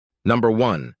Number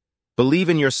 1. Believe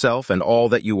in yourself and all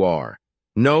that you are.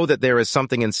 Know that there is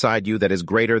something inside you that is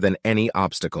greater than any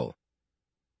obstacle.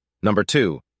 Number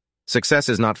 2. Success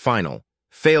is not final.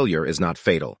 Failure is not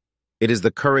fatal. It is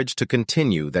the courage to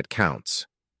continue that counts.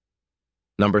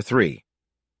 Number 3.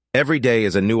 Every day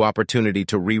is a new opportunity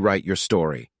to rewrite your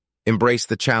story. Embrace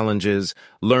the challenges,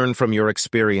 learn from your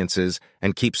experiences,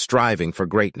 and keep striving for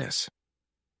greatness.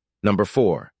 Number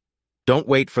 4. Don't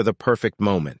wait for the perfect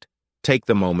moment. Take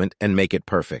the moment and make it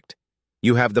perfect.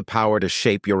 You have the power to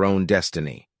shape your own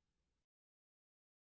destiny.